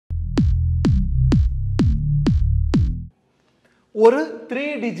ஒரு 3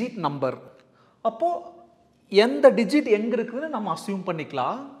 digit number. அப்போ எந்த டிஜிட் எங்க இருக்குதுன்னு நம்ம அஸ்யூம்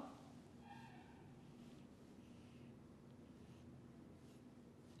பண்ணிக்கலாம்.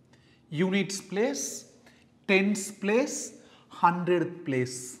 Units place, tense place, 100th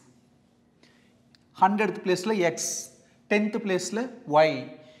place. 100th பிளேஸ்ல x, 10th பிளேஸ்ல y,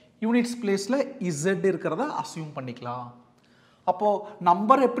 யூனிட்ஸ் பிளேஸ்ல z இருக்கிறதா அஸ்யூம் பண்ணிக்கலாம். அப்போ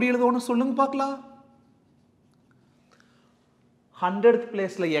நம்பர் எப்படி எழுதுவோம்னு சொல்லுங்க பார்க்கலாம். 100th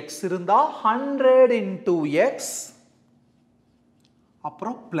பிளேஸ்ல x இருந்தா 100 into x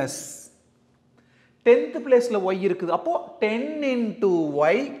அப்புறம் பிளஸ் 10th பிளேஸ்ல y இருக்குது. அப்போ 10 into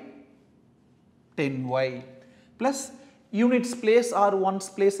y 10y plus units place R once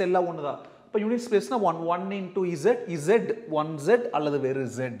place எல்லாம் ஒண்ணுதான். இப்போ units பிளேஸ்னா 1 into z, z 1z அல்லது வேறு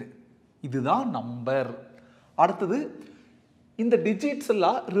z. இதுதான் நம்பர். அடுத்தது இந்த டிஜிட்ஸ்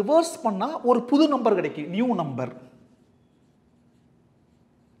எல்லாம் ரிவர்ஸ் பண்ணா ஒரு புது நம்பர் கிடைக்கும், நியூ நம்பர்.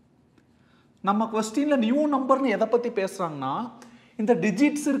 நம்ம क्वेश्चनல நியூ நம்பர்னு எதை பத்தி பேசுறாங்கன்னா இந்த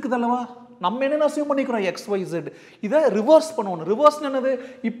டிஜிட்ஸ் இருக்குதல்லவா, நம்ம என்ன அஸ்யூம் பண்ணிக்கிறோம் xyz. இதை ரிவர்ஸ் பண்ணணும். ரிவர்ஸ் என்னது,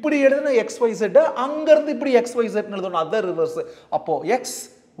 இப்படி எழுதுன xyz அங்க இருந்து இப்படி xyz எழுதணும், அத ரிவர்ஸ். அப்போ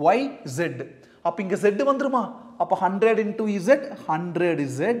xyz, அப்ப இங்க z வந்துருமா, அப்ப 100 into z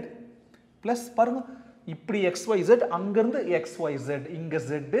 100z பிளஸ் பாருங்க இப்படி xyz அங்க இருந்து xyz, இங்க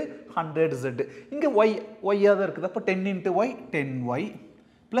z 100z, இங்க y ஆதான் இருக்குது. அப்ப 10 into y 10y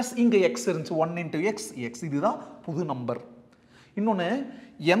பிளஸ் இங்க x இருந்துச்சு 1 into x x. இதுதான் புது நம்பர். இன்னொன்னு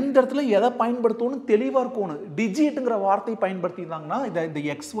எந்த இடத்துல எதை பயன்படுத்தணும் தெளிவா இருக்கணும். டிஜிட்ங்கிற வார்த்தை பயன்படுத்திட்டாங்கன்னா இந்த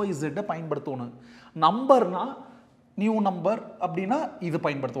xyz பயன்படுத்தணும். நம்பர்னா நியூ நம்பர் அப்படின்னா இது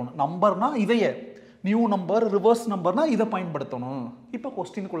பயன்படுத்தணும். நம்பர்னா இதைய, நியூ நம்பர் ரிவர்ஸ் நம்பர்னா இதை பயன்படுத்தணும். இப்போ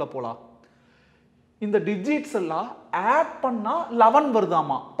क्वेश्चनக்குள்ள போலாம். இந்த டிஜிட்ஸ் எல்லாம் ஆட் பண்ணா 11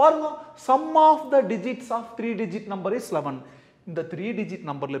 வருதாமா. பாருங்க, sum of the digits of 3 digit number is 11. இந்த 3 digit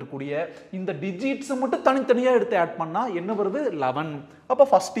நம்பர்ல இருக்கக்கூடிய இந்த டிஜிட்ஸ் மட்டும் தனித்தனியா எடுத்து ஆட் பண்ணா என்ன வருது, 11. அப்ப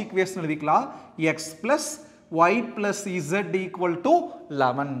ஃபர்ஸ்ட் ஈக்குவேஷன் எழுதிக்கலாம், x plus y plus z equal to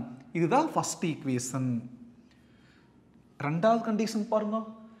 11. இதுதான் ஃபர்ஸ்ட் ஈக்குவேஷன். இரண்டாவது கண்டிஷன் பாருங்க,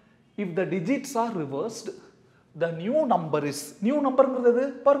 if the digits are reversed the new number is, new நம்பர்ங்கிறது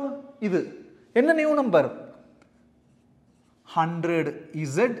பாருங்க இது என்ன new number,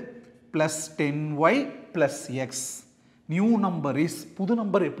 100z plus 10y plus x. New number is, புது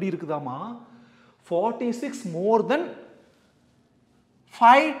number எப்படி இருக்குதாமா, 46 more than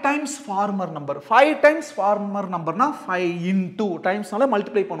 5 times former number. 5 times former numberனா 5 into டைம்ஸ்னால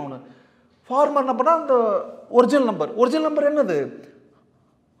multiply பண்ணணும். Farmer நம்பர்னா அந்த original number. Original number என்னது,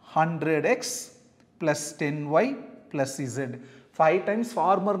 100x plus 10y plus z. 5 times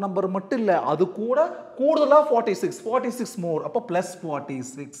farmer number மட்டும் இல்ல, அது கூட கூடுதலா 46 more, அப்ப பிளஸ்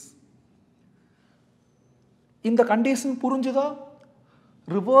 46. இந்த கண்டிஷன் புரிஞ்சுதா?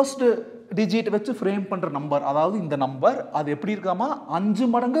 ரிவர்ஸ்டு டிஜிட் வச்சு ஃப்ரேம் பண்ற நம்பர், அதாவது இந்த நம்பர் அது எப்படி இருக்காமா, 5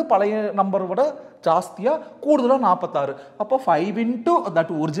 மடங்கு பழைய நம்பரை விட ஜாஸ்தியா கூடுதலா 46. அப்போ 5 into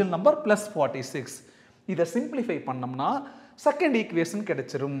that original number plus 46. இதை சிம்பிளிஃபை பண்ணோம்னா செகண்ட் ஈக்குவேஷன்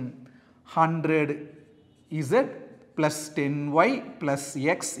கிடைச்சிரும். 100z plus 10y plus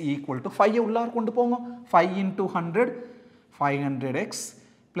x equal to 5 உள்ளார கொண்டு போங்க. 5 into 100 500x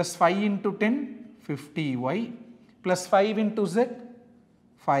plus 5 into 10 50y plus 5 into z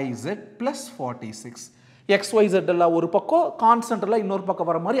 5z plus 46. xyz எல்லாம் ஒரு பக்கம், கான்ஸ்டன்ட் எல்லாம் இன்னொரு பக்கம்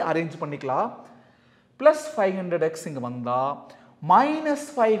வர மாதிரி அரேஞ்ச் பண்ணிக்கலாம். plus 500x இங்க வந்தா minus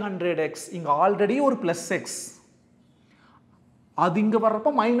 500x, இங்க ஆல்ரெடி ஒரு plus x, அது இங்க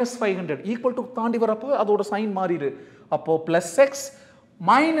வரப்ப minus 500 equal to தாண்டி வரப்ப அதோட சைன் மாறிடு. அப்போ plus x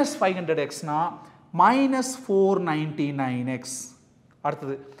minus 500x னா minus 499x.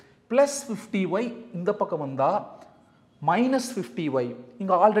 அடுத்தது plus 50y இந்த பக்கம் வந்தா minus 50y,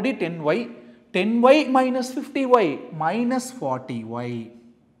 இங்க already 10y, 10y minus 50y minus 40y.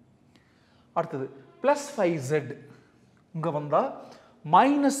 அடுத்தது plus 5z இங்க வந்தா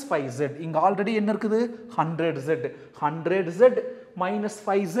minus 5z, இங்க ஆல்ரெடி என்ன இருக்குது 100z, 100z minus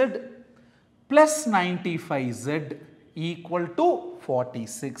 5z plus 95z equal to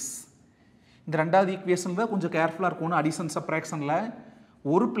 46. இந்த ரெண்டாவது ஈக்குவேஷன்ல கொஞ்சம் கேர்ஃபுல்லா இருக்கணும். அடிஷன் சப்ட்ராக்ஷன்ல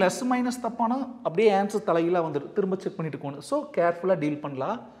ஒரு பிளஸ் மைனஸ் தப்பானா அப்படியே ஆன்சர் தலையில வந்துரு, திரும்ப செக் பண்ணிட்டு இருக்கணும். ஸோ கேர்ஃபுல்லா டீல்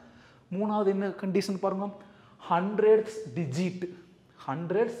பண்ணலாம். மூணாவது என்ன கண்டிஷன் பாருங்க, 100th digit.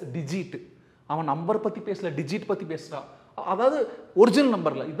 100th digit, அவன் நம்பர் பத்தி பேசல, டிஜிட் பத்தி பேசுறான். அதாவது ஒரிஜினல்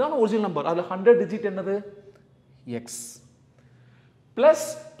நம்பர்ல இதான ஒரிஜினல் நம்பர், அதுல 100 digit என்னது x பிளஸ்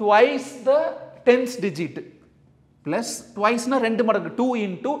ட்வைஸ் த 10th digit பிளஸ் ட்வைஸ்னா 2 மடங்கு 2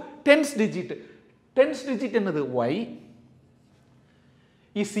 into 10th digit. 10th digit என்னது y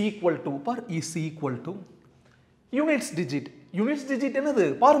is equal to, par is equal to units digit. Units digit என்னது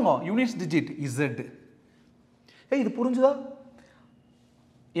பாருங்க யூனிட்ஸ் டிஜிட் z இது புரிஞ்சுதா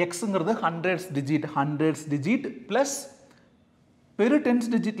xங்கிறது hundreds digit plus பெரு tens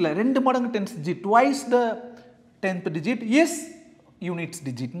digitல 2 மடங்கு tens digit twice the 10th digit is units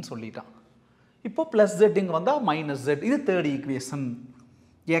digit ன்னு சொல்லிட்டான் இப்போ plus z இங்க வந்தா minus z இது third equation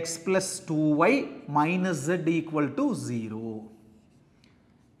x plus 2y minus z equal to 0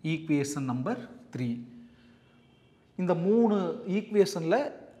 equation number 3 இந்த மூணு ஈக்குவேஷன்ல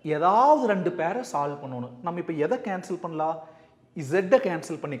ஏதாவது ரெண்டு பேரை சால்வ் பண்ணணும் நம்ம இப்போ எதை கேன்சல் பண்ணலாம் z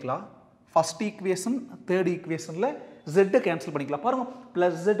கேன்சல் பண்ணிக்கலாம் first equation third ஈக்குவேஷன்ல z cancel பண்ணிக்கலாம் பாருங்க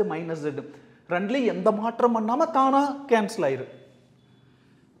plus z minus z ரெண்டுலயும் எந்த மாற்றம் பண்ணாம தானா கேன்சல் ஆயிரு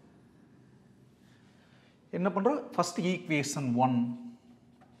என்ன பண்றோம் first equation 1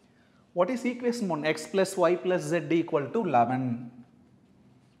 what is equation 1 x plus y plus z equal to 11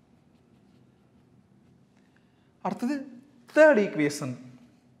 அடுத்தது third equation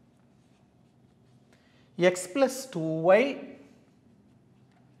x plus 2y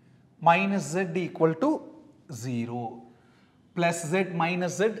minus z equal to 0 plus z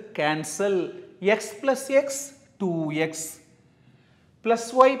minus z cancel x plus x 2x plus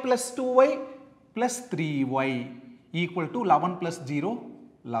y plus 2y plus 3y equal to 11 plus 0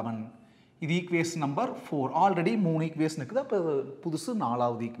 11 இது equation number 4 already 3 equation இருக்குது அப்போ புதுசு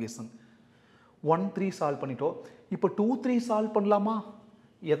 4வது equation 1 3 solve பண்ணிட்டோம் இப்போ 2 3 solve பண்ணலாமா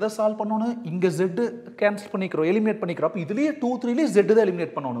எதை solve பண்ணணும் இங்க z கேன்சல் பண்ணிக்கிறோம் எலிமினேட் பண்ணிக்கிறோம் அப்போ இதுலயே 2 3லயே z தான்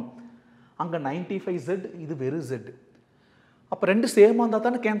எலிமினேட் பண்ணணும் அங்க 95z இது வெறும் z அப்ப ரெண்டு சேமா இருந்தா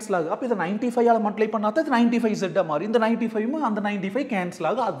தான கேன்சல் ஆகும் அப்ப இத 95 ஆல மல்டிப்ளை பண்ணா தான் இது 95z ஆ மாறும் இந்த 95 அந்த 95 கேன்சல்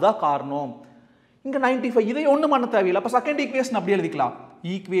ஆகும் அதுதான் காரணம் இங்க 95 இதை ஒண்ணும் பண்ண தேவையில்லை அப்ப செகண்ட் ஈக்குவேஷன் அப்படியே எழுதிக்கலாம்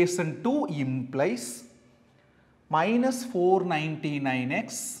equation 2 implies minus 499x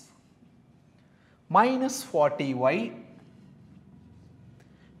minus 40y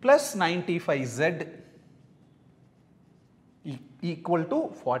plus 95z equal to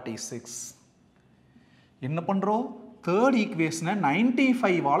 46 என்ன பண்றோம் third equation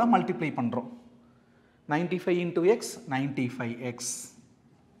 95 ஆல மல்டிப்ளை பண்றோம் 95 into x 95x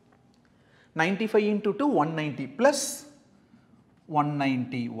 95 into 2 190 plus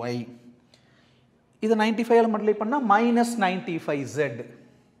 190y இது 95 ஆல மல்டிப்ளை பண்ணா minus 95z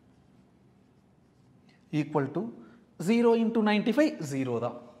equal to 0 into 95 0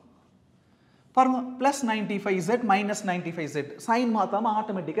 தான் பாருங்க plus 95z minus 95z sign மாத்தாம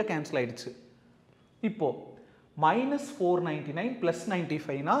ஆட்டோமேட்டிக்கா கேன்சல் ஆயிடுச்சு இப்போ minus 499 plus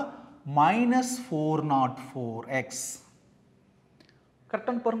 95 னா minus 404x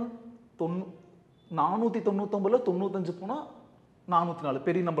கரெக்டான பாருங்க 499ல 95 போனா 404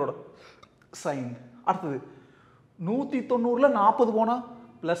 பெரிய நம்பரோட சைன் அடுத்தது 190ல 40 போனா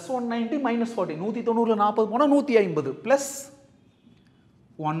plus 190 minus 40 190ல 40 போனா 150 plus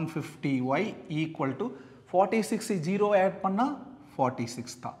 150y equal to 46 0 add பண்ணா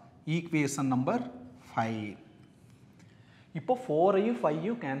 46 தான் equation number 5 இப்போ 4 ஐயும் 5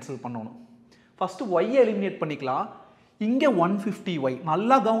 ஐயும் கேன்சல் பண்ணணும் ஃபர்ஸ்ட் y எலிமினேட் பண்ணிக்கலாம் இங்க 150y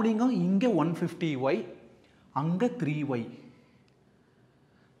நல்லா கவனிங்க இங்க 150y அங்க 3y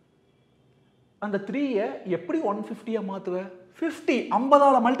அந்த 3 ஐ எப்படி 150 ஆ மாத்துவ 50 50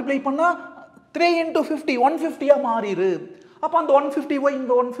 ஆல மல்டிப்ளை பண்ணா 3 into 50 150 ஆ மாறிரு அப்ப அந்த 150y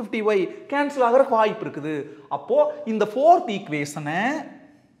இந்த 150y கேன்சல் ஆகற வாய்ப்பு இருக்குது அப்போ இந்த fourth ஈக்குவேஷனை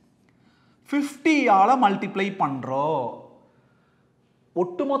 50 ஆல மல்டிப்ளை பண்றோம்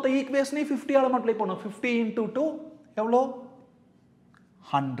ஒட்டுமொத்த ஈக்குவேஷனை 50 ஆல மல்டிப்ளை பண்ணோம் 50 into 2 எவ்வளவு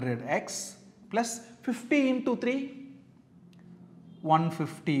 100x plus 50 into 3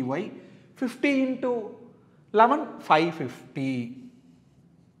 150y 50 into 11 550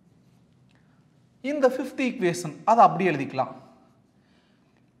 இந்த 5th ஈக்குவேஷன் அதை அப்படியே எழுதிக்கலாம்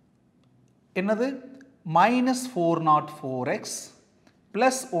என்னது minus 404x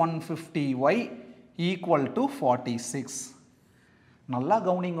plus 150y equal to 46 நல்லா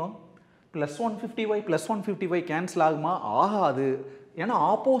கவனிங்க plus 150y plus 150y cancel ஆகுமா ஆகாது ஏன்னா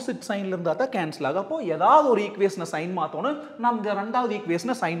ஆப்போசிட் சைன்ல இருந்தா தான் கேன்சல் ஆகும் அப்போ ஏதாவது ஒரு ஈக்குவேஷனை சைன் மாத்தணும் நம்ம ரெண்டாவது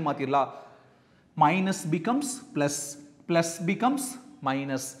ஈக்குவேஷனை sign மாத்திரலாம் minus becomes plus plus becomes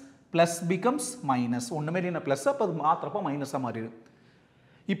minus plus becomes minus ஒண்ணுமே இல்ல plus அப்ப அது மாத்திரப்ப மைனஸா மாறிடும்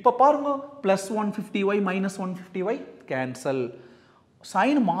இப்ப பாருங்க plus 150y minus 150y cancel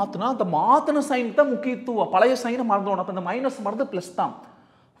sign மாத்துனா அந்த மாத்துன சைன் தான் முக்கியத்துவம் பழைய சைனை மறந்துடணும் அப்ப இந்த மைனஸ் மறந்து பிளஸ் தான்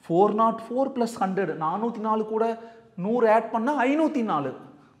 404 plus 100 404 கூட 100 ஆட் பண்ணா 504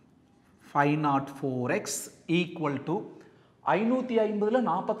 504x equal to 550ல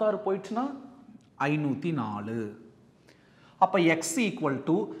 46 போயிடுச்சுனா 504 அப்போ எக்ஸ் ஈக்குவல்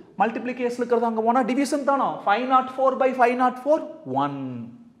டு மல்டிப்ளிகேஷன் இருக்கிறது அங்கே போனால் டிவிஷன் தானோ 504/504 1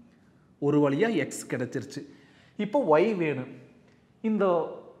 ஒரு வழியாக எக்ஸ் கிடைச்சிருச்சு. இப்போ ஒய் வேணும். இந்த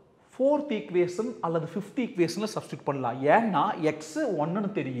ஃபோர்த் ஈக்குவேஷன் அல்லது ஃபிஃப்த் ஈக்குவேஷனில் சப்ஸ்டியூட் பண்ணலாம். ஏன்னா எக்ஸ் 1ன்னு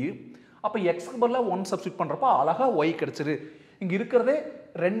தெரியும். அப்போ எக்ஸ்க்கு பதிலாக 1 சப்ஸ்டியூட் பண்ணுறப்ப அழகாக ஒய் கிடைச்சிரு. இங்கே இருக்கிறதே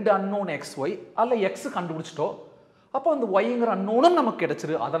 2 அன்னோன் எக்ஸ் ஒய் அதில் எக்ஸ் கண்டுபிடிச்சிட்டோம். அப்போ அந்த ஒய்ங்கிற அன்னோனும் நமக்கு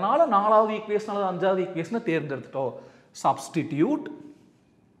கிடைச்சிரு. அதனால் 4வது ஈக்குவேஷன் அல்லது 5வது ஈக்குவேஷனை தேர்ந்தெடுத்துட்டோம். Substitute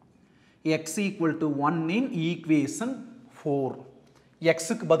X equal to 1 in equation 4.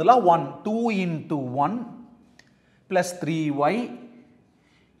 எக்ஸுக்கு பதிலாக 1 2 into 1 plus 3y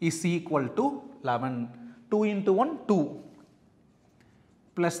is equal to 11. 2 into 1 2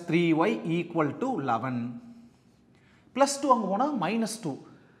 plus 3y equal to 11 plus 2 அங்கே போனால் minus 2.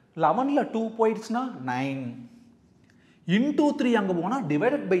 11ல் 2 போயிடுச்சுன்னா 9 into 3 அங்கே போனால்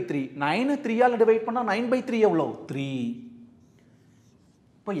divided by 3. 9 3ஆல் டிவைட் பண்ணால் 9/3 எவ்வளோ 3.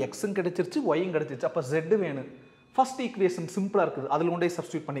 இப்போ எக்ஸும் கிடைச்சிருச்சு ஒய்யும் கிடைச்சிருச்சு. அப்போ z வேணும். ஃபர்ஸ்ட் ஈக்குவேஷன் சிம்பிளாக இருக்குது, அதில் கொண்டே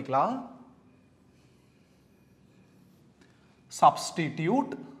சப்ஸ்டியூட் பண்ணிக்கலாம்.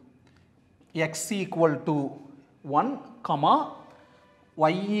 Substitute X equal to 1,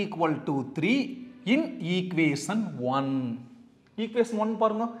 y equal to 3 in equation 1. equation 1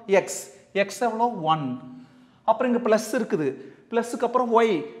 பாருங்க x எவ்வளோ 1. அப்புறம் இங்கே ப்ளஸ் இருக்குது, ப்ளஸ்ஸுக்கு அப்புறம்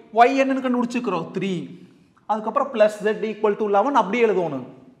y என்னன்னு கண்டுபிடிச்சிக்கிறோம் 3. அதுக்கப்புறம் ப்ளஸ் z equal to 11 அப்படியே எழுதணும்.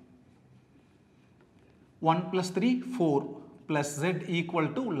 1 plus 3 4 plus z equal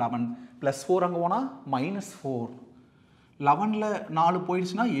to 11 plus 4 அங்கே போனால் -4. 11ல் 4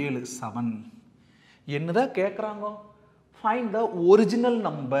 போயிடுச்சுன்னா 7 7. என்னதான் கேட்குறாங்க? Find the original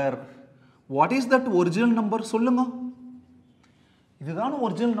number. What is that original number? சொல்லுங்க. இதுதான்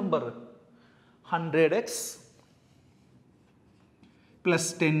original number. 100x plus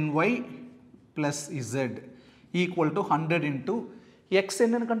 10y plus z equal to 100 into x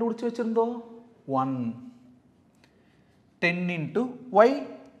என்னன்னு கண்டுபிடிச்சு வச்சிருந்தோம் 1. 10 into y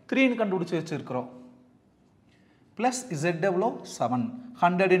 3 கண்டுபிடிச்சு வச்சிருக்கிறோம். plus z எவ்வளோ 7.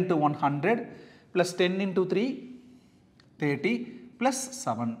 100 into 100 plus 10 into 3 30 plus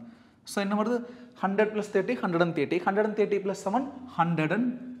 7. So என்ன வருது 100 plus 30 130. 130 plus 7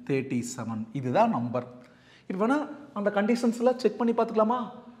 137. இதுதான் நம்பர். இது வேணால் அந்த கண்டிஷன்ஸ்லாம் செக் பண்ணி பார்த்துக்கலாமா?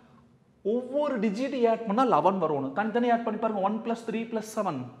 ஒவ்வொரு டிஜிட் ஆட் பண்ணால் 11 வரணும். தனித்தனி ஆட் பண்ணி பாருங்க. 1 plus 3 plus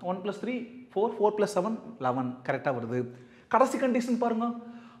 7 1 plus 3 4 4 plus 7 11 கரெக்டாக வருது. கடைசி கண்டிஷன் பாருங்க.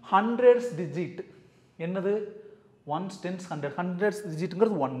 100s டிஜிட் என்னது 1s 10s 100s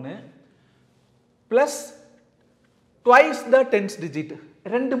டிஜிட்ங்கிறது 1 plus twice the 10s digit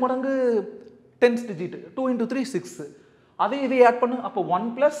 2 மடங்கு 10s digit 2 into 3 6. அதே இதை ஆட் பண்ணு. அப்போ 1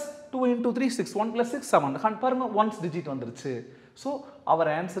 plus 2 into 3 6 1 plus 6 7. பாருங்க 1s digit வந்துருச்சு. So our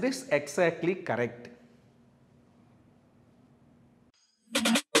answer is exactly correct.